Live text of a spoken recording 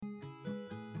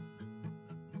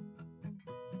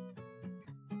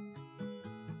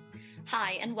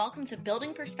Hi, and welcome to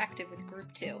Building Perspective with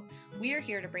Group 2. We are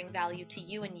here to bring value to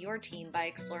you and your team by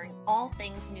exploring all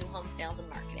things new home sales and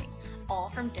marketing, all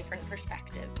from different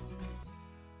perspectives.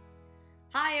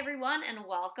 Hi, everyone, and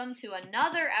welcome to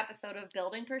another episode of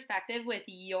Building Perspective with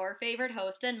your favorite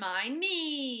host and mine,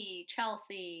 me,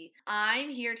 Chelsea. I'm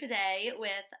here today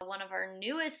with one of our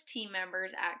newest team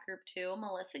members at Group 2,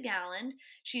 Melissa Galland.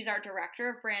 She's our Director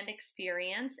of Brand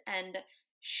Experience, and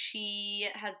she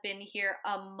has been here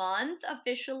a month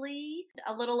officially,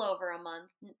 a little over a month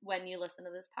when you listen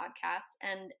to this podcast,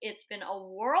 and it's been a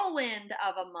whirlwind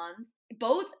of a month,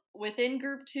 both within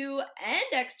Group 2 and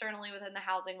externally within the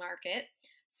housing market.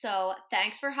 So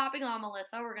thanks for hopping on,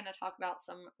 Melissa. We're going to talk about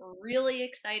some really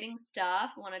exciting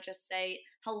stuff. I want to just say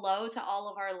hello to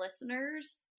all of our listeners.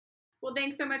 Well,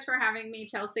 thanks so much for having me,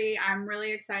 Chelsea. I'm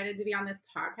really excited to be on this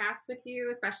podcast with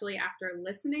you, especially after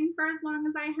listening for as long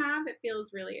as I have. It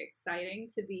feels really exciting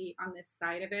to be on this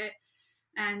side of it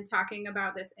and talking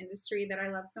about this industry that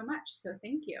I love so much. So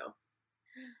thank you.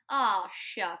 Oh,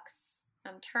 shucks.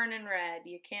 I'm turning red.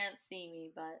 You can't see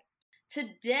me, but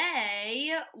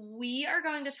today we are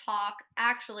going to talk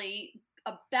actually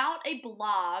about a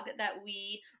blog that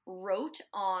we wrote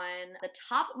on the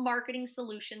top marketing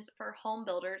solutions for home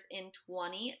builders in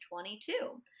 2022.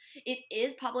 It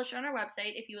is published on our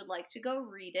website if you would like to go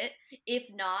read it. If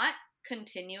not,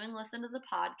 continue and listen to the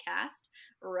podcast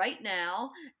right now.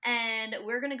 And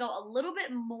we're going to go a little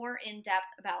bit more in depth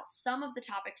about some of the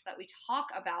topics that we talk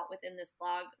about within this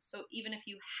blog. So even if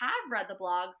you have read the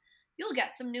blog, you'll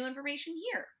get some new information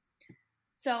here.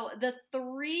 So the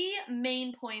three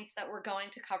main points that we're going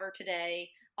to cover today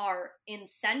are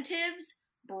incentives,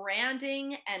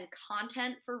 branding, and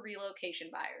content for relocation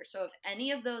buyers. So if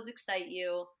any of those excite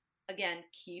you, again,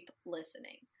 keep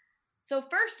listening. So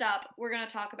first up, we're going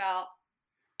to talk about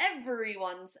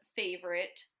everyone's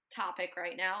favorite topic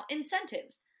right now,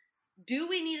 incentives. Do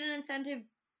we need an incentive?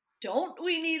 Don't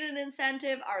we need an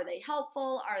incentive? Are they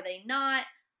helpful? Are they not?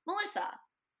 Melissa,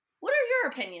 what are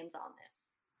your opinions on this?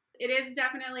 It is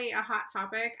definitely a hot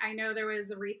topic. I know there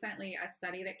was recently a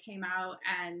study that came out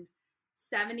and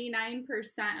 79%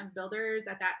 of builders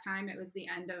at that time, it was the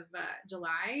end of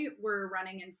July, were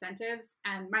running incentives.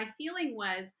 And my feeling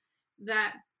was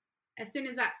that as soon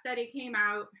as that study came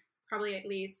out, probably at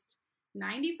least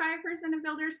 95% of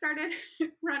builders started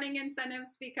running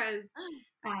incentives because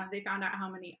they found out how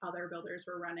many other builders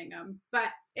were running them. But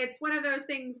it's one of those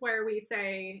things where we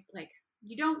say, like,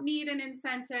 you don't need an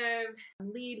incentive.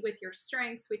 Lead with your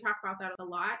strengths. We talk about that a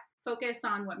lot. Focus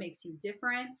on what makes you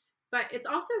different. But it's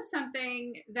also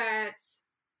something that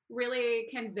really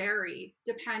can vary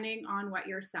depending on what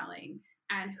you're selling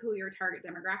and who your target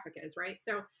demographic is, right?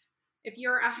 So if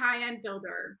you're a high-end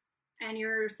builder and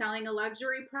you're selling a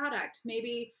luxury product,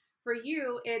 maybe for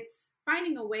you, it's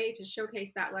finding a way to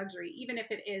showcase that luxury, even if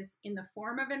it is in the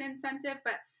form of an incentive,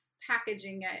 but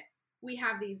packaging it. We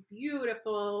have these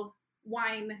beautiful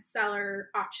wine cellar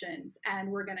options,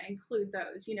 and we're going to include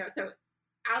those, so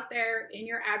out there in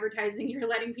your advertising, you're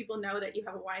letting people know that you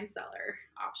have a wine cellar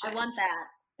option. I want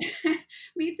that.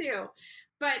 Me too.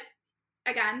 But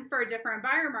again, for different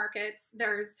buyer markets,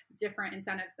 there's different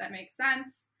incentives that make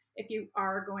sense if you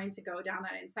are going to go down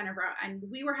that incentive route. And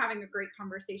we were having a great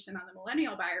conversation on the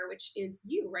millennial buyer, which is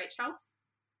you, right, Chelsea?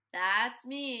 That's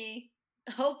me.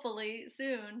 Hopefully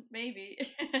soon, maybe.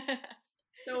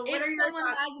 So if someone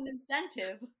has an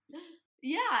incentive.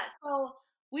 Yeah, so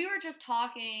we were just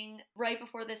talking right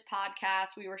before this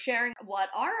podcast. We were sharing what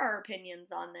are our opinions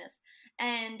on this.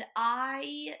 And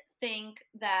I think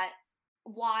that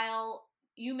while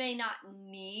you may not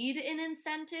need an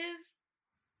incentive,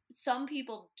 some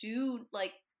people do,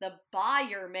 like the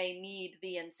buyer may need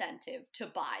the incentive to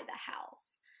buy the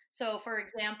house. So for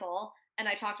example, and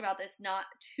I talked about this not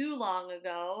too long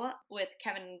ago with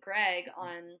Kevin and Greg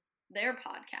on their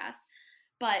podcast,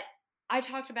 but I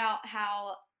talked about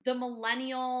how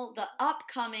the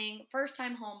upcoming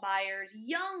first-time home buyers,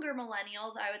 younger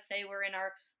millennials, I would say we're in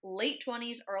our late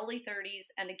 20s, early 30s,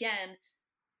 and again,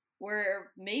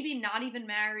 we're maybe not even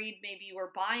married, maybe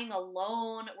we're buying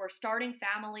alone, we're starting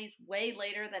families way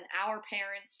later than our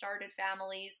parents started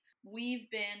families. We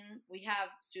have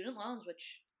student loans,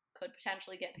 which could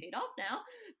potentially get paid off now,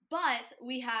 but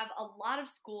we have a lot of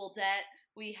school debt.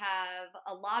 We have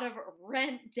a lot of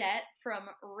rent debt from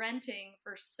renting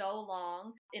for so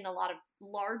long in a lot of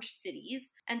large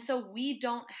cities. And so we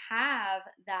don't have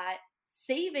that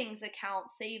savings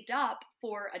account saved up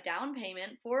for a down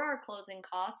payment for our closing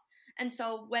costs. And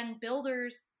so when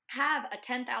builders have a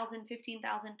 $10,000, $15,000,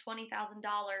 $20,000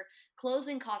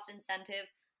 closing cost incentive,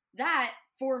 that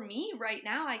for me right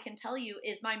now, I can tell you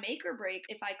is my make or break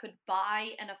if I could buy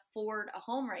and afford a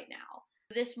home right now.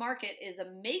 This market is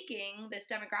this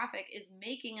demographic is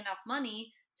making enough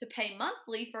money to pay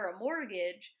monthly for a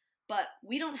mortgage, but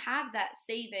we don't have that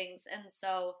savings. And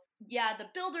so, yeah, the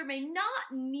builder may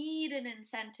not need an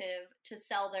incentive to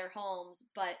sell their homes,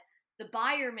 but the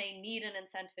buyer may need an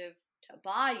incentive to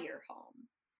buy your home,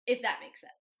 if that makes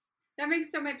sense. That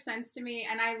makes so much sense to me.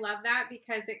 And I love that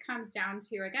because it comes down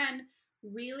to, again,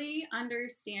 really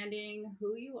understanding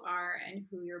who you are and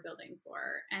who you're building for.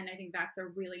 And I think that's a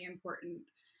really important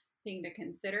thing to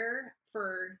consider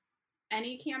for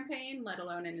any campaign, let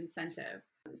alone an incentive.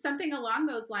 Something along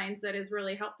those lines that is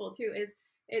really helpful too is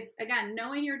it's, again,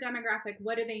 knowing your demographic,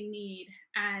 what do they need?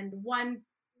 And one,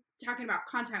 talking about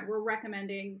content, we're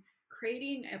recommending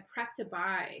creating a prep to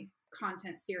buy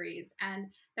content series, and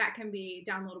that can be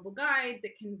downloadable guides,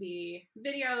 it can be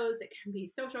videos, it can be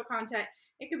social content,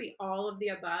 it could be all of the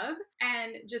above,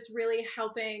 and just really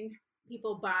helping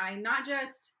people buy not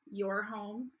just your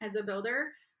home as a builder,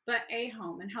 but a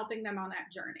home, and helping them on that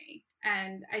journey.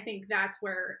 And I think that's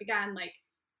where, again, like,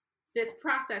 this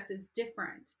process is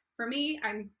different. For me,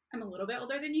 I'm a little bit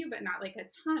older than you, but not like a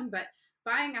ton. But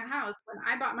buying a house, when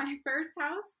I bought my first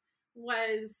house,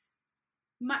 was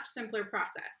much simpler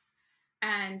process.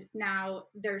 And now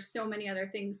there's so many other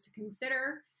things to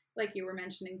consider, like you were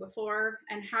mentioning before.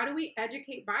 And how do we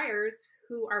educate buyers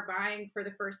who are buying for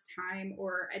the first time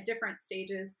or at different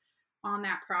stages on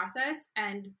that process,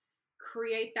 and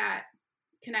create that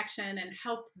connection and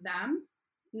help them,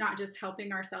 not just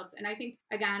helping ourselves. And I think,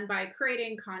 again, by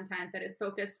creating content that is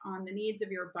focused on the needs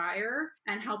of your buyer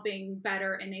and helping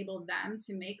better enable them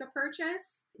to make a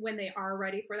purchase, when they are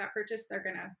ready for that purchase, they're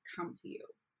going to come to you.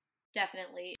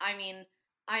 Definitely. I mean,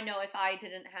 I know if I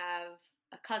didn't have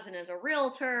a cousin as a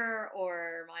realtor,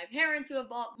 or my parents who have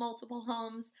bought multiple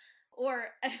homes, or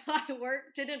if I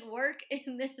didn't work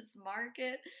in this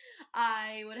market,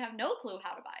 I would have no clue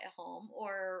how to buy a home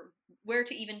or where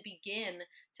to even begin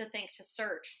to think to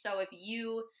search. So if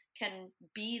you can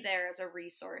be there as a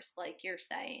resource, like you're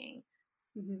saying,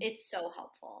 it's so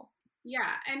helpful.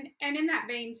 Yeah, and in that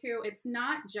vein too, it's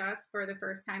not just for the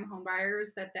first time home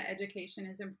buyers that the education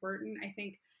is important. I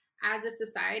think as a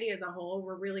society as a whole,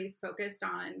 we're really focused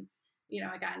on,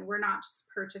 again, we're not just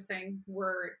purchasing,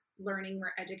 we're learning,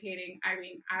 we're educating. I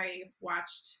mean, I've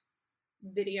watched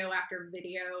video after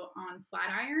video on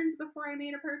flat irons before I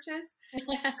made a purchase.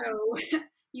 So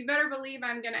you better believe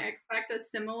I'm going to expect a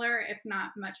similar, if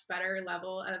not much better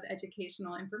level of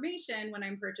educational information when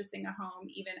I'm purchasing a home,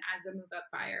 even as a move-up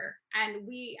buyer. And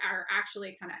we are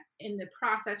actually kind of in the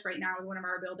process right now with one of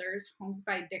our builders, Homes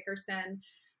by Dickerson.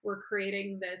 We're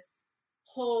creating this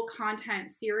whole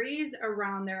content series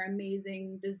around their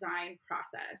amazing design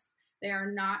process. They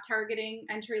are not targeting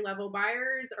entry-level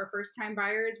buyers or first-time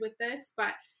buyers with this,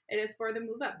 but it is for the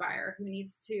move-up buyer who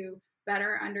needs to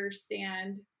better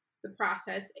understand the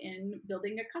process in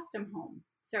building a custom home.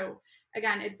 So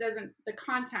again, the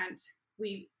content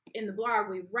in the blog,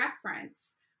 we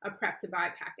reference a prep to buy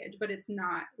package, but it's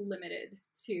not limited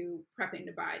to prepping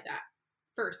to buy that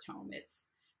first home. It's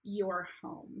your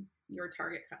home, your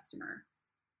target customer.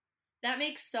 That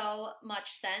makes so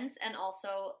much sense, and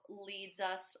also leads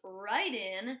us right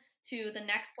in to the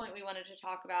next point we wanted to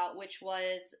talk about, which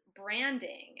was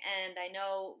branding. And I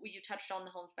know you touched on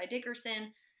the Homes by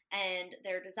Dickerson and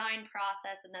their design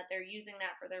process, and that they're using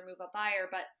that for their move-up buyer,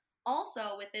 but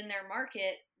also within their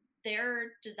market,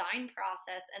 their design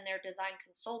process and their design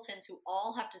consultants, who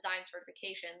all have design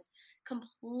certifications,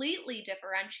 completely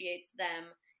differentiates them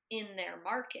in their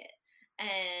market.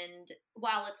 And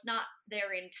while it's not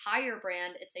their entire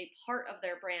brand, it's a part of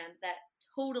their brand that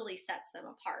totally sets them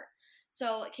apart.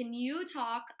 So can you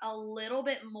talk a little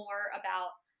bit more about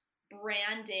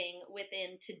branding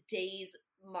within today's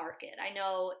market? I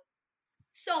know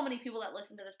so many people that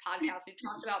listen to this podcast, we've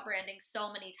talked about branding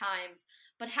so many times,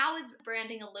 but how is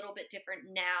branding a little bit different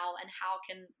now, and how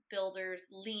can builders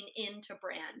lean into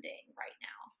branding right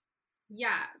now?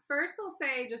 Yeah, first I'll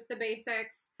say just the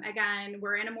basics. Again,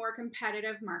 we're in a more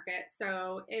competitive market.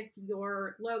 So if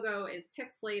your logo is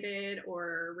pixelated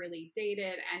or really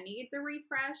dated and needs a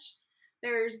refresh,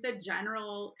 there's the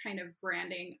general kind of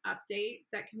branding update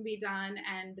that can be done.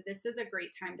 And this is a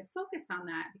great time to focus on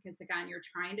that because, again, you're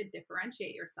trying to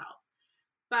differentiate yourself.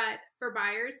 But for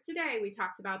buyers today, we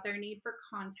talked about their need for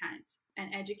content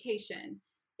and education.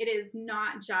 It is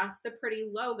not just the pretty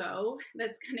logo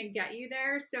that's going to get you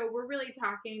there. So we're really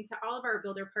talking to all of our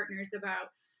builder partners about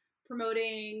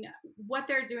promoting what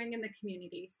they're doing in the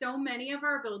community. So many of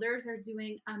our builders are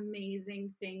doing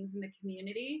amazing things in the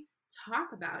community. Talk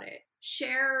about it.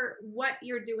 share what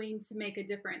you're doing to make a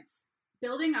difference.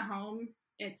 Building a home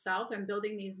itself and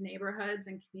building these neighborhoods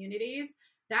and communities,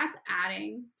 that's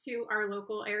adding to our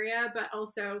local area, but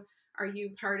also, are you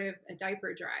part of a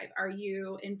diaper drive? Are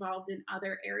you involved in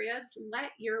other areas?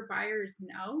 Let your buyers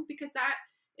know, because that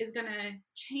is going to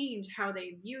change how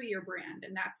they view your brand.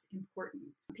 And that's important.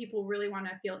 People really want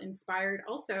to feel inspired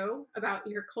also about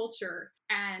your culture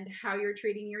and how you're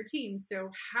treating your team. So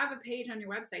have a page on your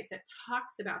website that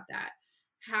talks about that.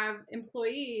 Have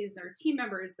employees or team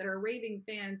members that are raving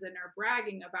fans and are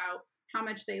bragging about how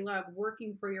much they love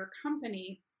working for your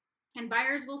company. And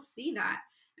buyers will see that,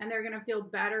 and they're going to feel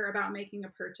better about making a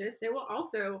purchase. It will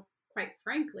also, quite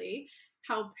frankly,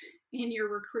 help in your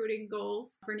recruiting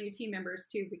goals for new team members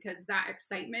too, because that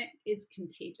excitement is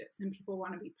contagious and people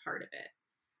want to be part of it.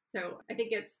 So I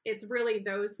think it's really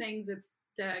those things. It's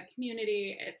the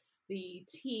community, it's the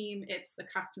team, it's the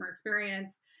customer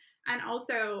experience. And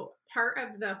also part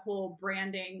of the whole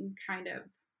branding, kind of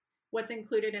what's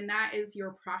included in that is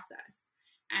your process.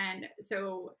 And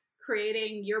so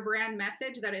creating your brand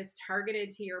message that is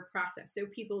targeted to your process, so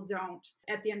people don't,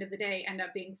 at the end of the day, end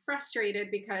up being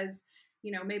frustrated because,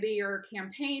 maybe your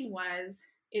campaign was,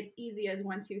 it's easy as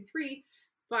 1, 2, 3,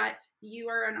 but you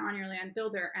are an on your land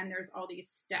builder and there's all these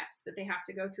steps that they have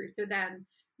to go through. So then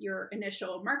your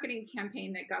initial marketing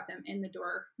campaign that got them in the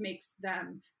door makes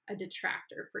them a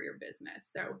detractor for your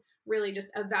business. So really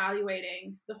just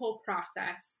evaluating the whole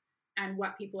process and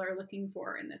what people are looking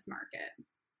for in this market.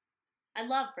 I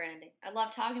love branding. I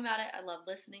love talking about it. I love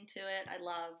listening to it. I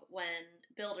love when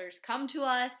builders come to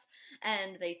us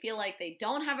and they feel like they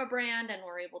don't have a brand, and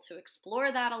we're able to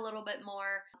explore that a little bit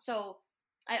more. So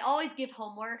I always give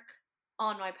homework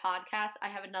on my podcast. I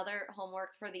have another homework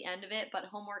for the end of it, but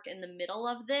homework in the middle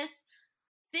of this.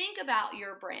 Think about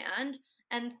your brand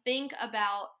and think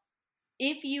about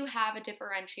if you have a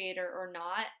differentiator or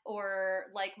not, or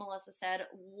like Melissa said,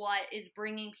 what is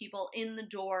bringing people in the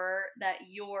door that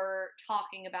you're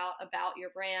talking about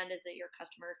your brand? Is it your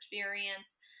customer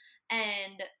experience?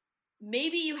 And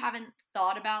maybe you haven't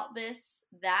thought about this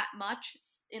that much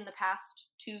in the past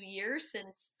 2 years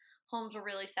since homes were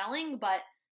really selling, but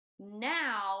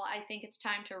now I think it's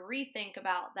time to rethink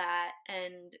about that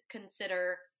and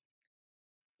consider,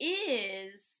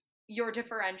 is your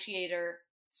differentiator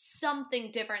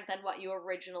something different than what you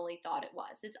originally thought it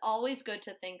was? It's always good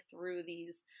to think through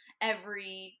these I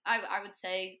would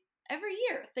say every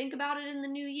year. Think about it in the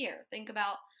new year. Think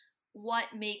about what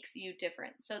makes you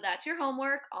different. So that's your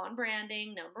homework on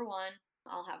branding, number 1.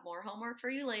 I'll have more homework for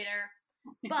you later.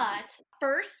 But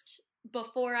first,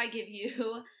 before I give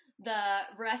you the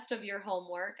rest of your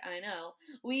homework, I know,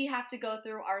 we have to go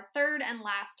through our third and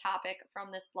last topic from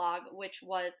this blog, which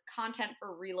was content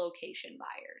for relocation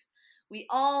buyers. We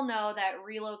all know that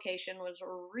relocation was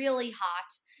really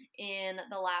hot in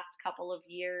the last couple of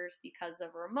years because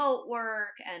of remote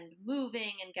work and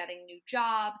moving and getting new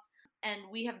jobs. And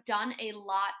we have done a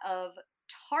lot of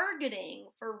targeting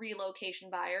for relocation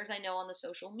buyers, I know, on the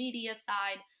social media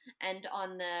side and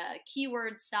on the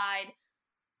keyword side.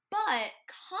 But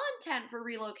content for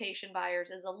relocation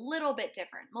buyers is a little bit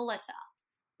different. Melissa,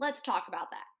 let's talk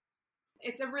about that.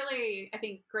 It's a really, I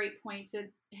think, great point to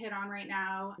hit on right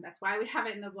now. That's why we have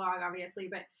it in the blog, obviously.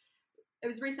 But I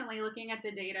was recently looking at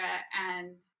the data,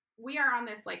 and we are on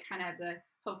this, like, kind of the,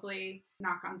 hopefully,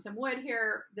 knock on some wood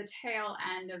here, the tail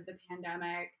end of the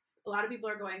pandemic. A lot of people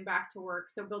are going back to work.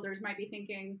 So builders might be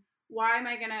thinking, why am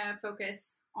I going to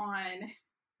focus on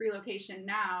relocation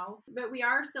now? But we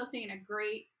are still seeing a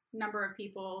great number of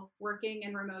people working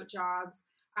in remote jobs.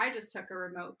 I just took a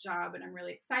remote job and I'm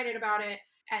really excited about it.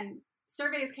 And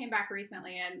surveys came back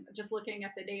recently, and just looking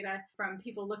at the data from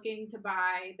people looking to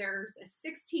buy, there's a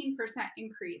 16%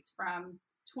 increase from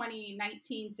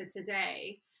 2019 to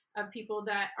today of people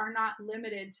that are not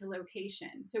limited to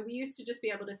location. So we used to just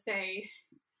be able to say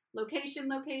location,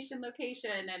 location,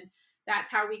 location, and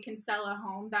that's how we can sell a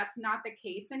home. That's not the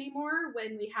case anymore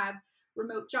when we have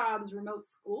remote jobs, remote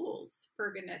schools,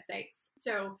 for goodness sakes.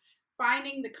 So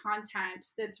finding the content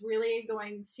that's really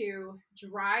going to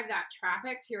drive that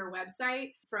traffic to your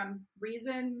website from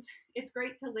reasons it's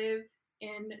great to live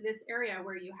in this area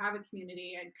where you have a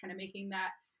community, and kind of making that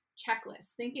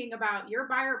checklist, thinking about your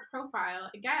buyer profile.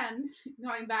 Again,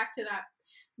 going back to that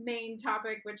main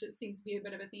topic, which it seems to be a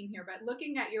bit of a theme here, but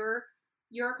looking at your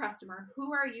customer,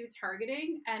 who are you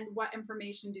targeting and what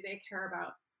information do they care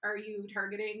about? Are you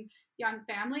targeting young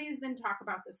families? Then talk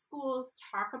about the schools,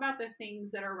 talk about the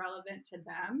things that are relevant to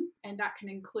them. And that can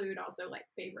include also like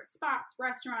favorite spots,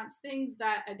 restaurants, things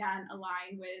that, again,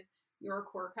 align with your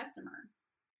core customer.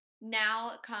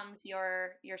 Now comes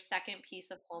your second piece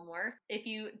of homework. If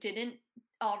you didn't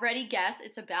already guess,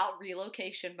 it's about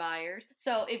relocation buyers.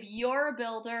 So if you're a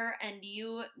builder and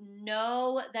you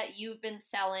know that you've been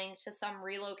selling to some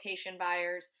relocation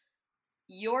buyers,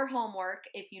 your homework,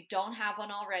 if you don't have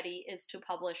one already, is to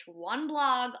publish one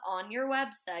blog on your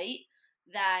website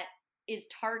that is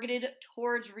targeted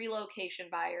towards relocation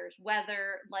buyers,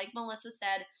 whether, like Melissa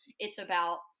said, it's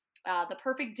about the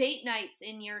perfect date nights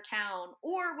in your town,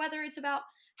 or whether it's about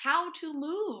how to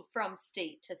move from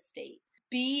state to state.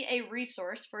 Be a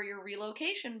resource for your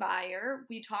relocation buyer.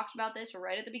 We talked about this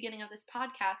right at the beginning of this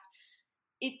podcast.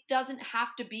 It doesn't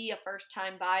have to be a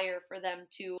first-time buyer for them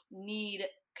to need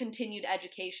continued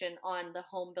education on the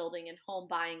home building and home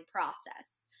buying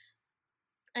process.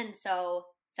 And so,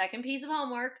 second piece of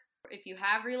homework, if you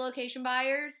have relocation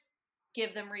buyers,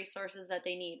 give them resources that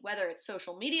they need, whether it's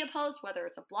social media posts, whether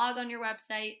it's a blog on your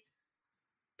website.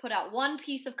 Put out one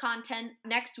piece of content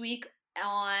next week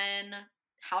on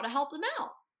how to help them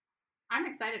out. I'm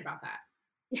excited about that.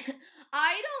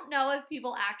 I don't know if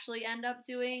people actually end up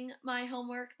doing my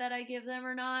homework that I give them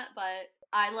or not, but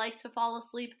I like to fall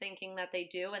asleep thinking that they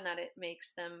do and that it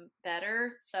makes them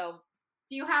better. So,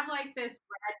 do you have like this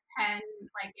red pen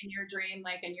like in your dream,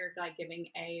 like, and you're like giving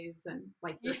A's and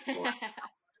like your score?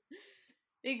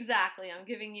 Exactly. I'm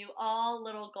giving you all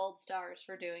little gold stars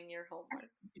for doing your homework.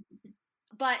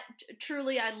 But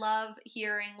truly, I love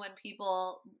hearing when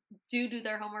people do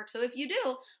their homework. So if you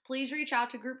do, please reach out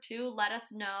to Group 2. Let us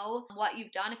know what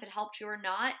you've done, if it helped you or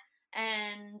not.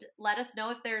 And let us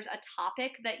know if there's a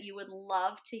topic that you would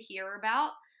love to hear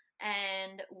about.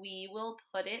 And we will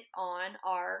put it on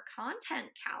our content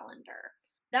calendar.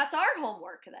 That's our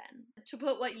homework then, to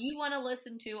put what you want to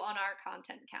listen to on our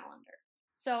content calendar.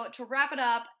 So to wrap it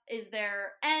up, is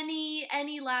there any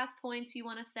last points you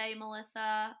want to say,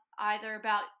 Melissa, either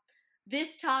about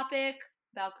this topic,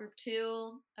 about Group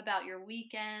 2, about your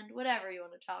weekend, whatever you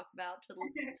want to talk about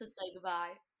to say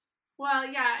goodbye? Well,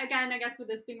 yeah, again, I guess with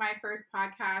this being my first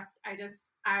podcast,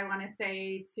 I want to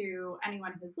say to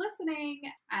anyone who's listening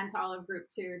and to all of Group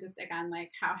 2, just again,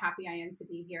 like how happy I am to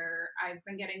be here. I've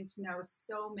been getting to know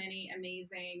so many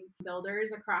amazing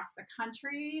builders across the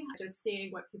country. Just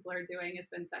seeing what people are doing has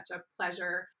been such a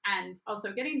pleasure. And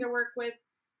also getting to work with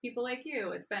people like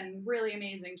you. It's been really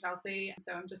amazing, Chelsea.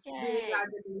 So I'm just really glad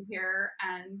to be here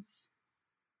and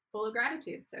full of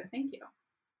gratitude. So thank you.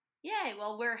 Yay.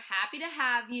 Well, we're happy to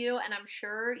have you, and I'm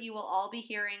sure you will all be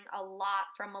hearing a lot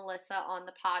from Melissa on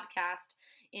the podcast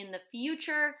in the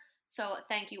future. So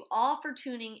thank you all for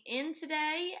tuning in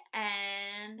today,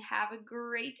 and have a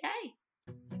great day.